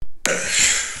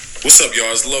What's up, y'all?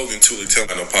 It's Logan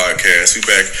Tillman on the podcast. We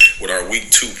back with our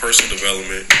week 2 personal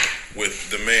development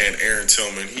with the man Aaron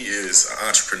Tillman. He is an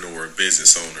entrepreneur,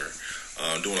 business owner,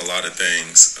 doing a lot of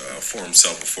things for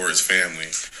himself and for his family.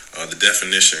 The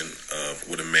definition of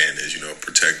what a man is,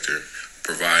 protector,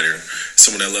 provider,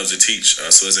 someone that loves to teach.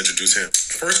 So let's introduce him.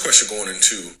 First question going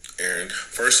into Aaron.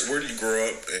 First, where did you grow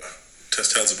up? Tell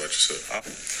us about yourself. I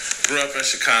grew up in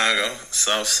Chicago,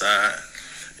 South Side.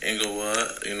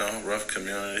 Inglewood, rough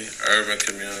community, urban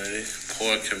community,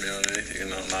 poor community, a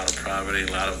lot of poverty,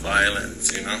 a lot of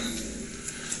violence, a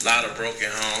lot of broken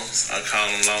homes. I call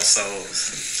them lost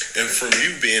souls. And from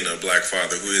you being a black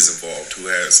father who is involved, who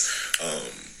has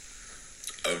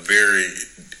a very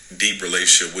deep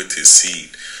relationship with his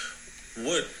seed,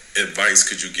 what advice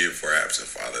could you give for an absent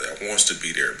father that wants to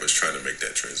be there but is trying to make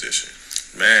that transition?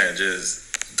 Man, just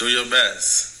do your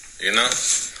best,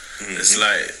 Mm-hmm. It's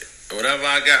like, whatever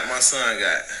I got, my son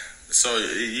got. So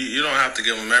you don't have to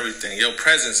give him everything. Your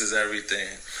presence is everything.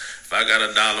 If I got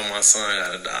 $1, my son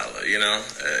got $1.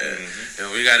 Mm-hmm.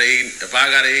 If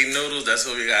I gotta eat noodles, that's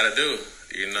what we gotta do.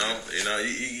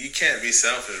 You can't be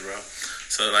selfish, bro.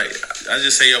 So I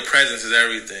just say your presence is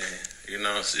everything.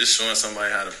 It's just showing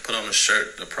somebody how to put on a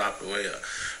shirt the proper way,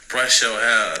 brush your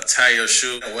hair, tie your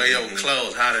shoe, wear your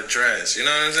clothes, how to dress. You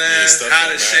know what I'm saying?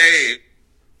 How to shave.